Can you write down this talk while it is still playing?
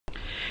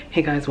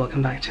Hey guys,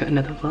 welcome back to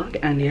another vlog,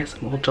 and yes,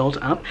 I'm all dolled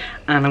up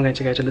and I'm going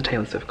to go to the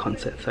Taylor Swift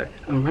concert, so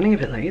I'm running a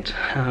bit late,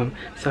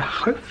 so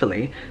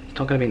hopefully it's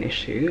not going to be an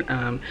issue.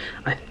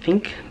 I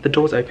think the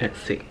doors open at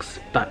 6,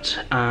 but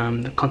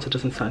the concert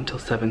doesn't start until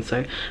 7, so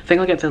I think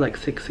I'll get there like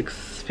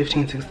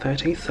 6:15,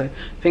 6:30, so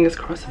fingers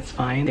crossed it's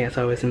fine. Yes,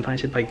 I was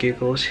invited by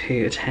Google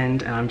to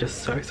attend and I'm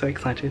just so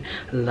excited.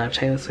 I love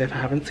Taylor Swift.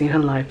 I haven't seen her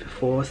live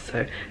before,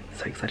 so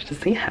excited to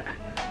see her.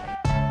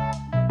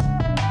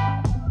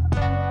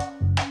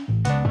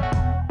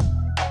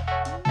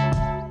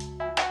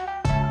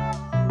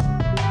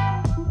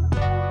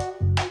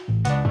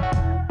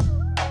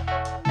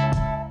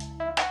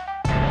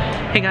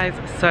 Hey guys,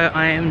 so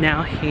I am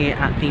now here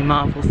at the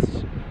Marvel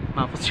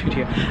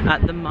Studio,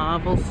 at the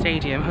Marvel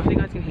Stadium. Hopefully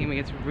you guys can hear me.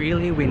 It's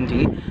really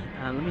windy.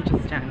 Let me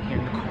just stand here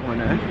in the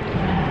corner.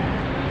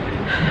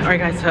 Alright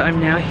guys, so I'm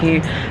now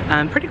here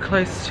pretty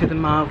close to the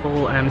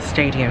Marvel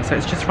Stadium, so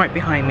it's just right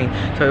behind me.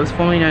 So it was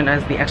formerly known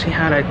as the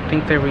Etihad. I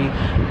think they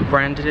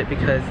rebranded it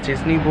because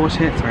Disney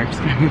bought it. Sorry, I'm just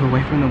going to move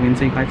away from the wind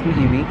so you guys can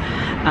hear me.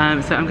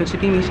 So I'm going to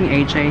be meeting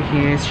AJ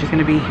here. She's going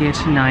to be here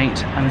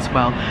tonight as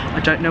well. I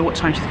don't know what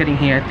time she's getting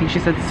here. I think she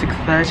said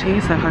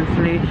 6:30, so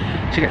hopefully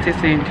she gets here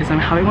soon because I'm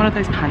having one of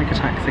those panic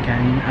attacks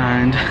again,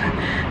 and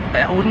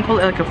I wouldn't call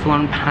it like a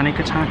full-on panic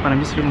attack, but I'm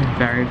just feeling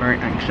very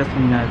anxious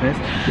and nervous.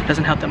 It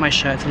doesn't help that my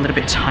shirt's a little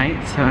bit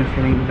tight, so I'm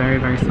feeling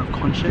very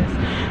self-conscious,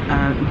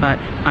 but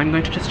I'm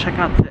going to just check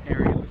out the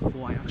area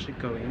before I actually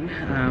go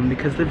in,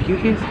 because the view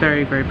here is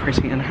very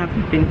pretty and I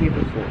haven't been here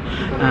before,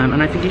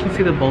 and I think you can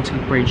see the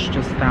Baltic Bridge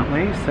just that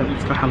way, so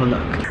let's go have a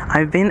look.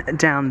 I've been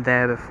down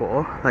there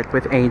before, like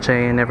with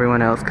AJ and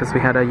everyone else, because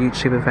we had a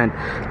YouTube event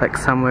like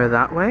somewhere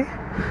that way,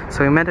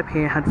 so we met up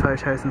here, had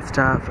photos and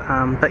stuff,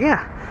 but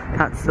yeah,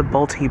 that's the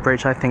Baltic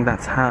Bridge. I think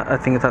that's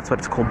what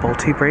it's called,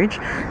 Baltic Bridge.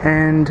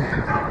 And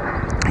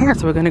yeah,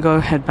 so we're gonna go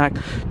head back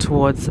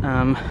towards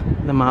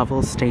the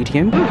Marvel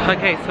Stadium.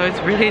 Okay, so it's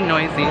really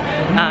noisy,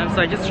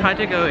 so I just tried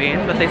to go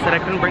in, but they said I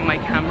couldn't bring my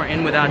camera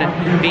in without it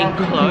being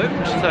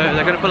cloaked, so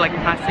they're gonna put like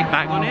a plastic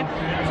bag on it,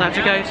 so I have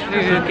to go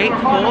to gate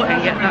 4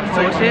 and get that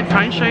sorted.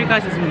 Try and show you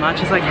guys as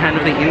much as I can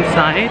of the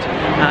inside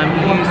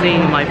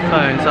using my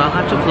phone, so I'll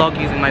have to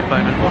vlog using my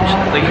phone,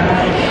 unfortunately.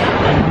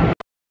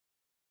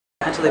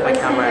 I had to leave my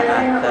camera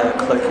at the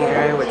cloaking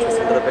area, which was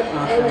a little bit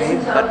far for me,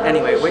 but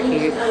anyway, we're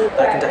here.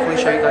 I can definitely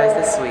show you guys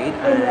the suite,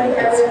 and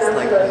it's just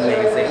like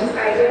amazing.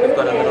 We've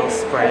got a little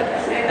spread,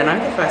 and I'm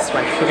the first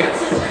one here.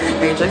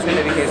 AJ's going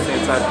to be here soon,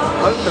 so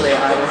hopefully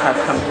I will have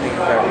company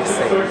very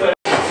soon.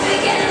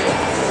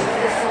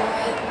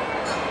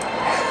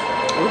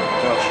 Oh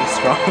god, she's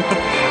strong.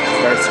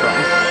 She's very strong.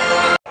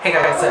 Hey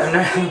guys, so I'm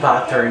now in the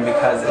bathroom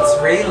because it's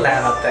really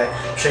loud up there.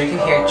 I'm sure you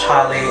can hear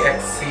Charlie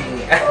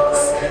XCX.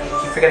 I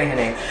keep forgetting her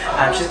name.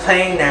 She's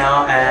playing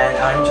now, and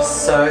I'm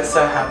just so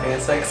happy and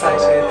so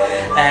excited.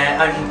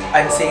 And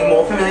I'm seeing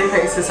more familiar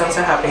faces, so I'm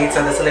so happy.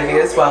 So there's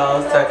Olivia as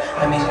well. So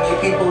I'm meeting new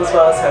people as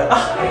well.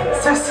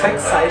 So so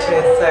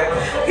excited. So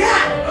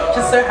yeah,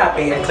 just so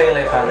happy. And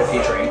clearly I've had a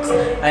few drinks.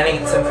 I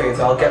need some food,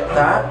 so I'll get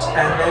that,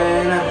 and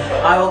then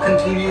I will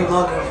continue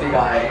vlogging for you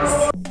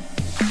guys.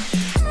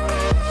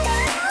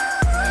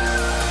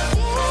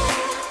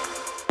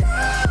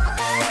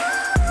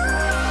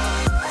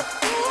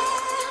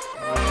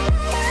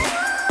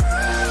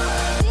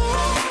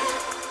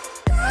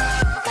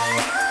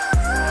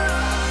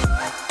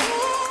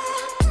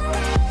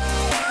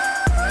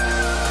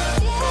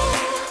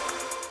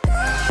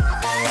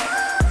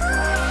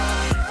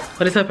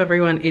 What is up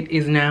everyone, it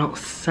is now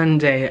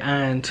Sunday,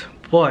 and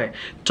boy,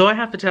 do I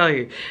have to tell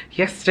you,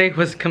 yesterday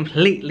was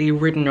completely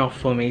written off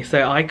for me,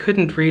 so I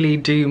couldn't really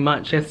do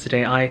much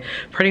yesterday. I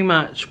pretty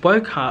much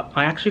woke up,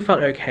 I actually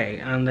felt okay,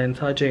 and then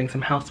started doing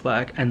some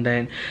housework, and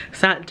then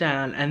sat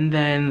down, and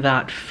then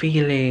that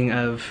feeling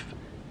of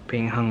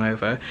being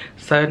hungover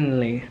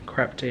suddenly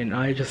crept in.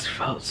 I just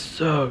felt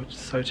so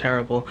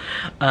terrible.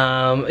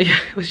 Yeah,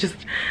 it was just,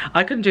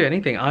 I couldn't do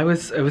anything. it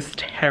was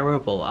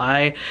terrible.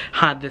 I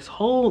had this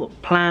whole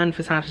plan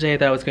for Saturday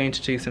that I was going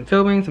to do some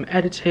filming, some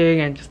editing,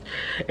 and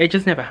it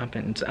just never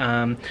happened.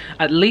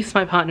 At least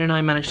my partner and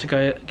I managed to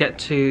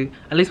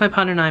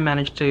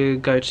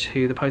go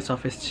to the post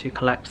office to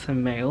collect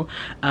some mail,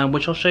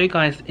 which I'll show you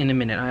guys in a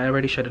minute. I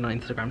already showed it on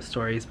Instagram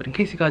stories, but in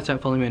case you guys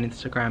don't follow me on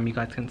Instagram, you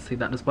guys can see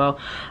that as well.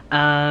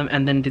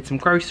 And then did some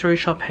grocery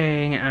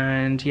shopping,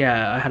 and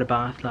yeah, I had a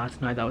bath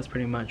last night. That was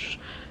pretty much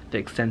the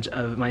extent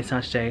of my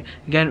Saturday.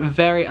 Again,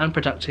 very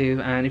unproductive,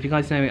 and if you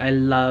guys know me, I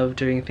love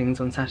doing things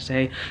on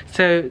Saturday.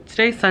 So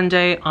today's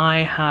Sunday, I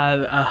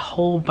have a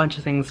whole bunch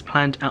of things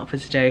planned out for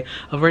today.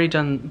 I've already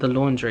done the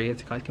laundry, as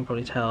you guys can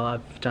probably tell.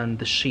 I've done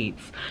the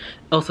sheets.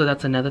 Also,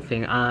 that's another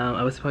thing,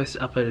 I was supposed to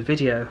upload a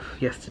video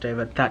yesterday,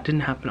 but that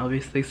didn't happen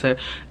obviously, so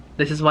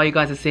this is why you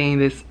guys are seeing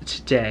this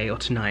today or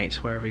tonight,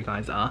 wherever you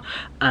guys are.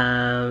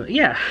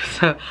 Yeah,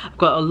 so I've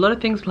got a lot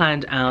of things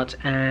planned out,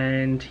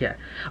 and yeah.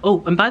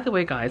 Oh, and by the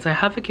way guys, I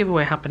have a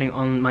giveaway happening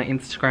on my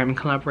Instagram in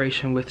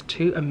collaboration with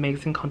 2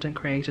 amazing content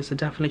creators, so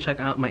definitely check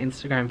out my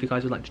Instagram if you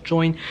guys would like to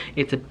join.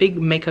 It's a big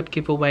makeup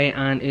giveaway,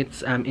 and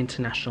it's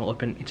international,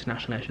 open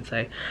international I should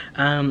say.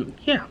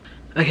 Yeah.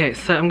 Okay,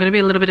 so I'm gonna be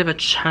a little bit of a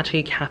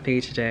chatty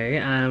Cathy today.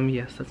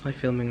 Yes, that's my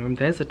filming room.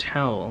 There's a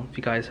towel, if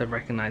you guys have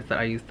recognized that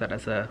I used that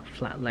as a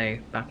flat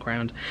lay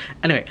background.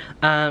 Anyway,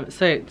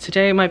 so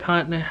today my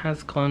partner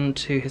has gone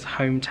to his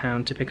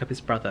hometown to pick up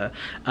his brother.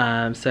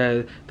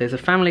 So there's a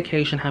family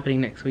occasion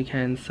happening next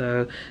weekend,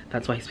 so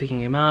that's why he's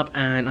picking him up,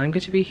 and I'm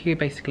going to be here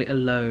basically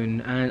alone.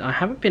 And I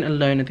haven't been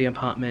alone at the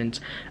apartment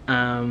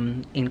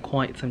in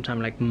quite some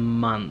time, like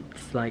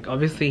months. Like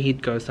obviously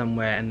he'd go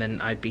somewhere and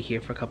then I'd be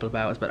here for a couple of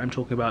hours, but I'm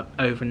talking about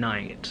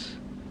overnight,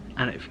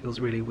 and it feels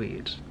really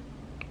weird.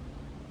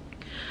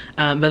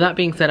 But that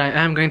being said, I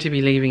am going to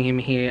be leaving him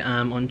here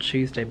on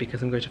Tuesday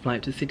because I'm going to fly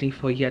up to Sydney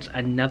for yet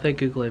another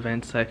Google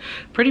event, so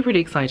pretty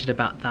excited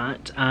about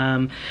that.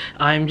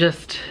 I'm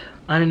just,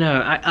 I don't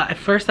know,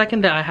 for a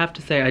second there I have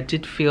to say I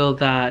did feel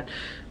that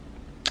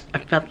I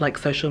felt like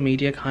social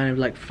media kind of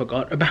like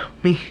forgot about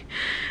me.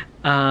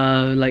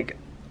 Like,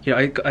 you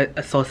know,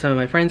 I saw some of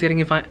my friends getting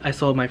invited. I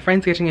saw my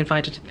friends getting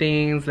invited to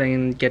things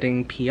and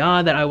getting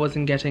PR that I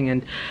wasn't getting,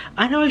 and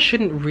I know I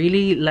shouldn't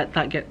really let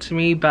that get to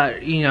me,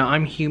 but you know,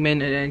 I'm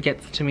human and it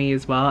gets to me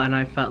as well. And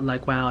I felt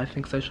like, wow, I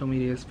think social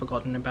media has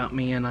forgotten about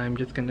me, and I'm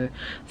just gonna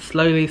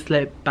slowly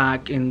slip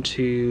back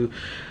into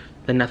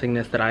the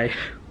nothingness that I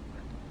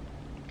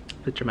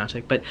bit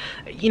dramatic, but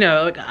you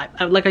know,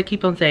 like I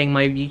keep on saying,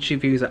 my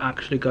YouTube views are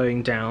actually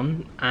going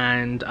down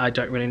and I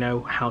don't really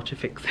know how to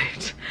fix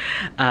it.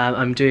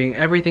 I'm doing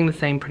everything the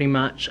same pretty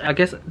much. I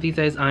guess these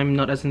days I'm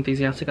not as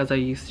enthusiastic as I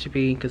used to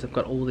be because I've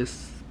got all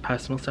this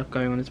personal stuff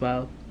going on as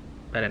well,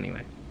 but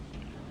anyway.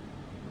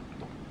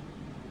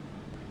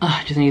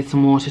 I just need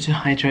some water to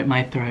hydrate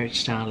my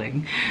throat,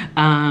 darling.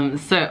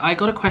 So I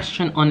got a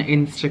question on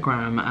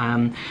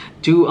Instagram.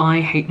 Do I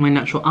hate my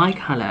natural eye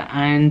colour?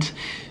 And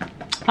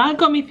that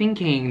got me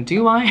thinking,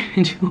 do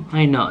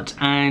I not?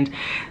 And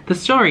the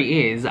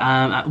story is,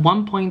 at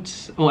one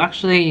point, or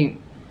actually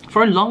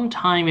for a long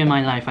time in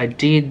my life, I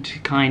did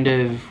kind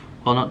of,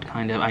 well not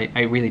kind of,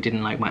 I really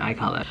didn't like my eye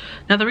colour.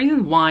 Now the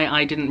reason why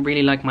I didn't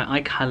really like my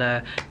eye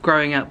colour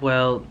growing up,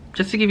 well,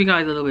 just to give you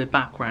guys a little bit of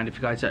background if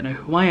you guys don't know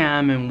who I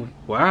am and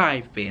where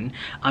I've been.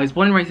 I was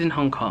born and raised in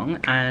Hong Kong,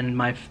 and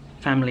my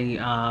family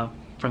are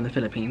from the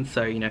Philippines,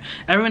 so you know,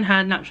 everyone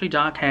had naturally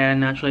dark hair,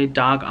 naturally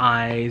dark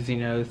eyes, you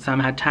know, some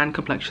had tan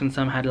complexion,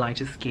 some had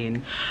lighter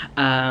skin,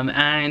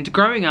 and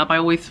growing up I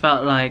always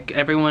felt like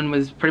everyone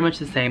was pretty much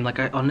the same. Like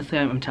honestly,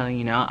 I'm telling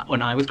you now,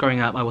 when I was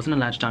growing up I wasn't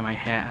allowed to dye my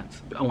hair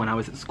when I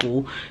was at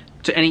school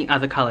to any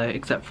other color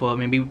except for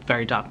maybe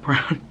very dark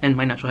brown, and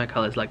my natural hair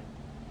color is like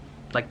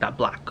that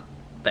black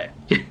there.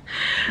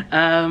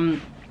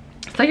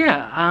 So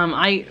yeah,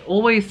 I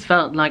always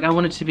felt like I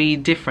wanted to be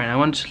different. I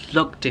wanted to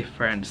look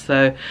different.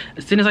 So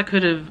as soon as I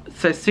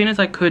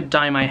could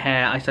dye my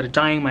hair, I started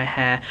dyeing my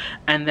hair,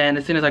 and then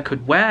as soon as I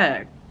could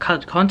wear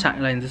colored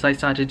contact lenses, I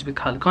started with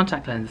colored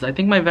contact lenses. I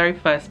think my very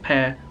first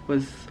pair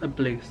was a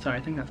blue. Sorry,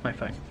 I think that's my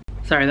phone.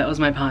 Sorry, that was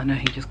my partner.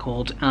 He just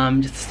called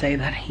just to say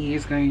that he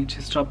is going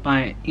to stop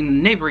by in a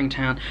neighboring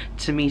town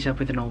to meet up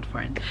with an old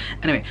friend.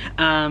 Anyway,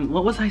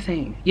 what was I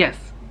saying? Yes,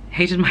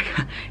 hated my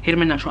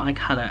natural eye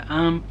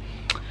color.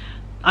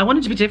 I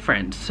wanted to be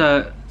different,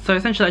 so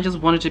essentially I just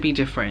wanted to be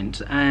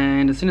different,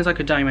 and as soon as I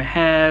could dye my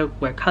hair,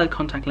 wear colored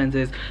contact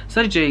lenses,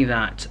 started doing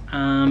that.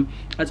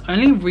 It's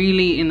only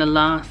really in the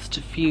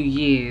last few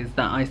years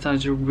that I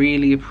started to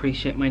really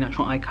appreciate my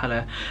natural eye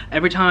color.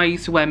 Every time I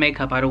used to wear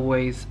makeup, I'd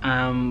always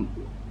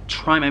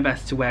try my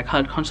best to wear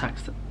colored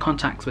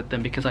contacts with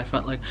them, because I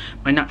felt like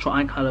my natural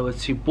eye color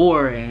was too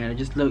boring and it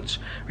just looked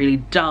really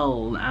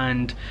dull,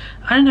 and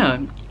I don't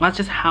know, that's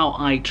just how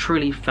I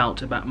truly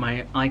felt about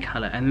my eye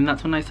color. And then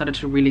that's when I started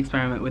to really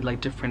experiment with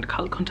like different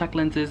colored contact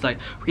lenses, like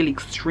really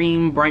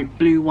extreme bright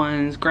blue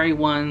ones, gray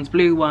ones,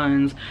 blue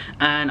ones,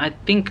 and I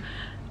think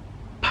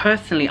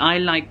personally I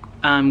like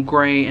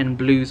gray and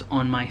blues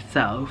on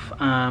myself.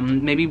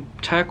 Maybe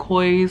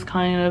turquoise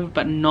kind of,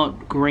 but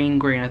not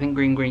green. I think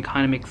green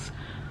kind of makes,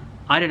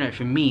 I don't know,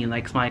 for me,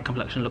 likes my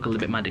complexion look a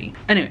little bit muddy.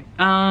 Anyway,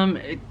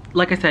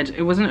 like I said,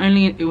 it was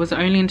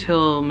only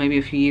until maybe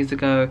a few years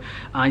ago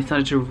I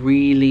started to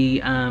really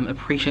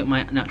appreciate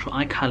my natural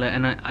eye color,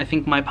 and I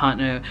think my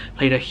partner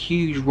played a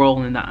huge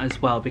role in that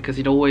as well, because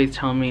he'd always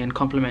tell me and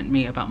compliment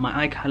me about my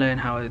eye color and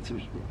how it's,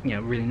 you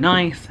know, really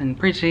nice and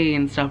pretty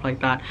and stuff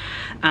like that.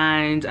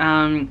 And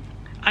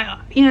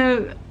I, you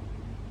know,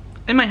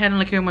 in my head I'm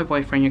like, you're my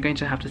boyfriend, you're going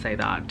to have to say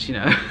that, you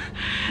know.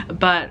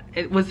 But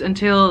it was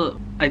until,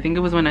 I think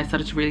it was when I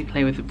started to really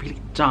play with really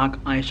dark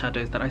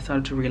eyeshadows that I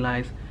started to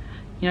realize,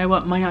 you know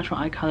what, my natural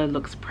eye color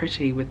looks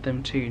pretty with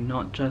them too,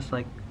 not just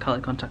like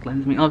colored contact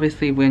lenses. I mean,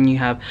 obviously when you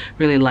have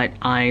really light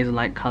eyes,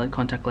 light colored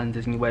contact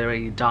lenses, and you wear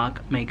really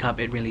dark makeup,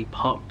 it really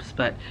pops.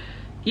 But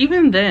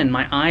even then,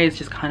 my eyes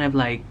just kind of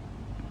like,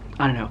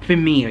 I don't know, for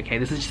me, okay,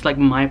 this is just like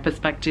my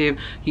perspective.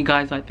 You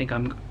guys might think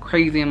I'm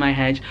crazy in my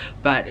head,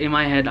 but in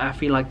my head I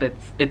feel like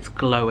it's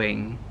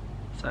glowing.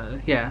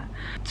 So yeah,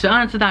 to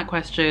answer that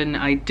question,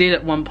 I did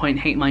at one point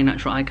hate my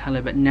natural eye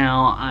color, but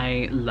now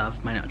I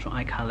love my natural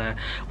eye color.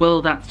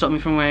 Will that stop me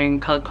from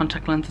wearing colored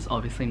contact lenses?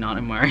 Obviously not.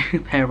 I'm wearing a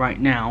pair right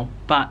now,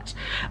 but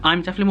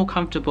I'm definitely more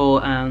comfortable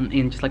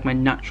in just like my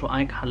natural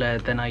eye color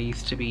than I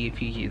used to be a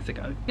few years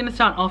ago. I'm gonna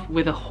start off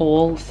with a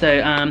haul.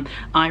 So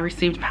I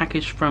received a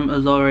package from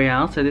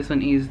L'Oreal. So this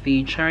one is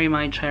the Cherry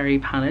My Cherry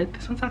palette.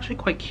 This one's actually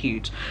quite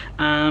cute.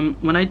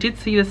 When I did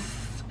see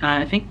this,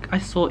 I think I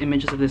saw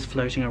images of this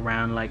floating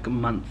around like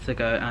months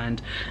ago,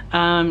 and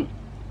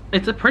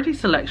it's a pretty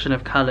selection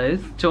of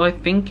colors. Do I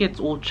think it's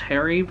all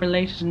cherry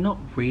related? Not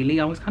really.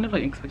 I was kind of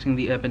like expecting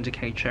the Urban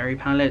Decay cherry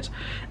palette,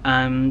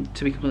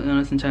 to be completely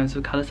honest, in terms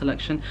of color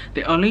selection.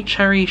 The only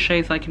cherry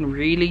shades I can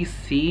really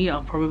see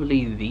are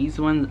probably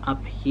these ones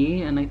up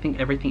here, and I think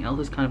everything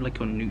else is kind of like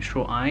your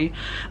neutral eye.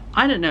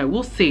 I don't know,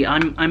 we'll see. I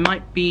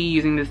might be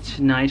using this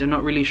tonight. I'm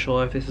not really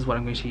sure if this is what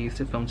I'm going to use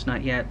to film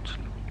tonight yet.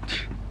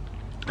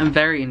 I'm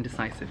very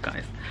indecisive,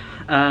 guys.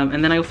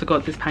 And then I also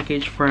got this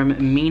package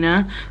from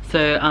Mina.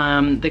 So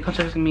they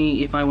contacted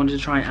me if I wanted to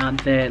try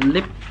out their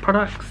lip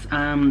products,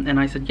 and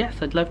I said yes,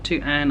 I'd love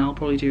to, and I'll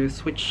probably do a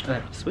swatch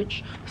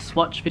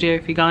video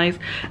for you guys.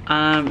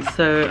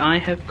 So I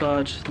have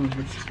got,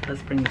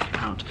 let's bring this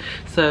out.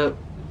 So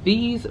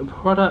these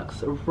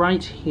products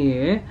right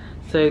here,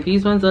 so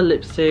these ones are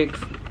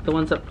lipsticks, the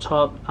ones up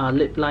top are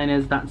lip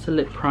liners, that's a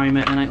lip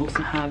primer, and I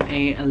also have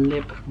a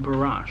lip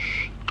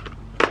brush.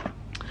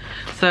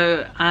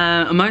 So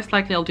most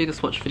likely I'll do the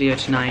swatch video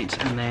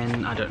tonight, and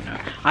then I don't know.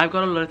 I've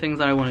got a lot of things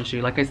that I want to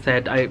do. Like I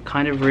said, I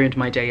kind of ruined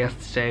my day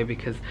yesterday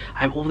because I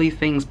have all these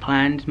things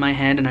planned in my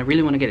head and I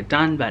really want to get it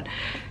done, but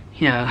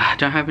you know, I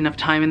don't have enough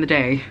time in the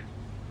day.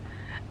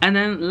 And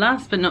then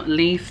last but not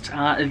least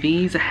are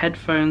these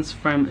headphones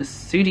from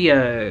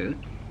Studio.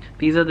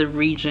 These are the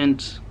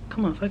Regent,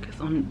 come on, focus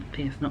on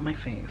this, not my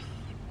face.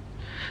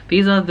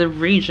 These are the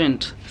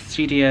Regent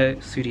Studio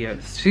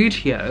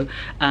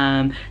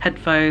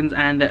headphones,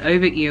 and they're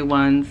over-ear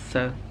ones,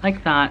 so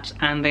like that,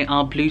 and they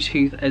are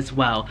Bluetooth as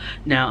well.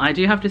 Now, I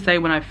do have to say,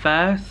 when I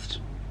first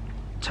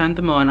turned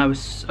them on, I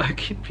was so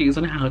confused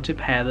on how to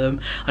pair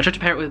them. I tried to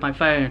pair it with my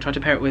phone, I tried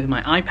to pair it with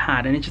my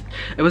iPad, and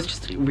it was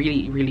just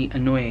really, really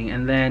annoying.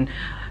 And then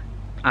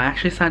I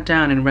actually sat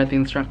down and read the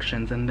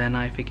instructions, and then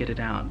I figured it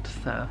out.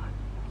 So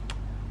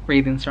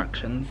read the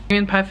instructions.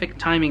 In perfect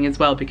timing as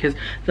well, because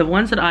the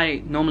ones that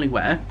I normally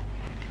wear,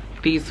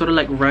 these sort of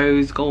like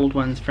rose gold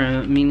ones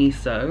from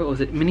Miniso, or is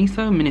it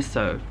Miniso?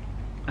 Miniso.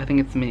 I think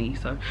it's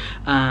Miniso.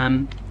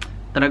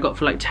 That I got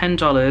for like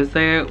 $10.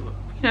 They're,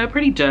 you know,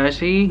 pretty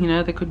dirty. You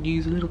know, they could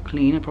use a little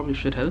clean. I probably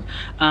should have.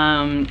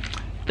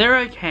 They're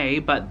okay,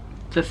 but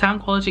the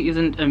sound quality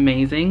isn't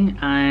amazing,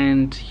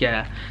 and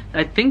yeah,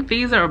 I think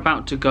these are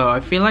about to go. I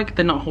feel like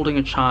they're not holding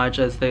a charge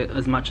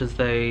as much as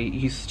they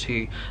used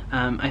to.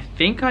 I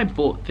think I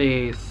bought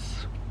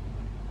this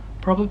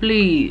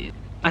probably,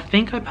 I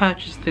think I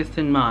purchased this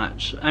in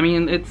March. I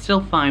mean, it's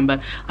still fine,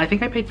 but I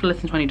think I paid for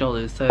less than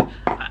 $20, so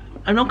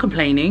I'm not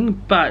complaining.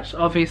 But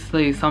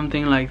obviously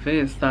something like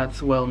this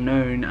that's well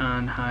known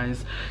and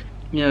has,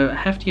 you know, a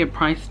heftier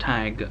price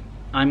tag,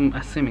 I'm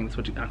assuming this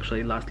would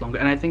actually last longer,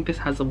 and I think this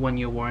has a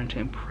 1-year warranty,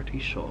 I'm pretty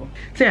sure.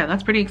 So yeah,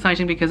 that's pretty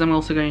exciting, because I'm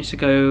also going to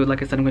go,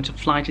 like I said, I'm going to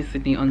fly to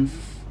Sydney on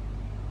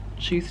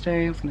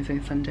Tuesday. I was going to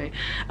say Sunday.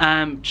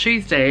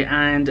 Tuesday,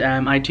 and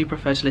I do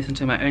prefer to listen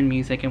to my own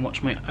music and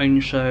watch my own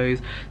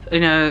shows. You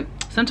know,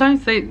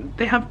 sometimes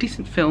they have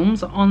decent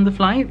films on the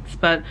flights,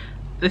 but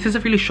this is a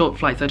really short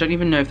flight, so I don't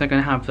even know if they're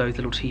going to have those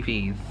little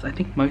TVs. I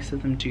think most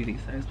of them do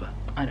these days, but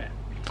I don't know.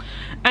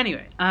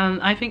 Anyway,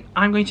 I think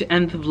I'm going to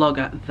end the vlog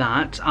at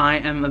that. I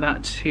am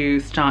about to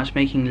start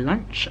making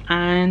lunch,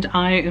 and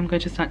I am going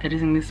to start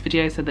editing this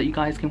video so that you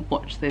guys can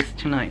watch this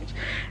tonight.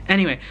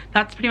 Anyway,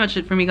 that's pretty much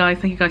it for me, guys.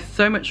 Thank you guys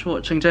so much for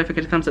watching. Don't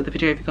forget to thumbs up the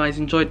video if you guys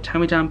enjoyed. Tell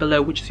me down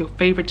below which is your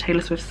favorite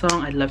Taylor Swift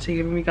song. I'd love to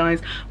hear from you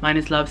guys. Mine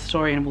is Love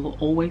Story, and will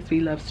always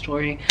be Love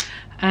Story.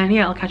 And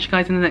yeah, I'll catch you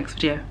guys in the next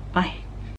video. Bye.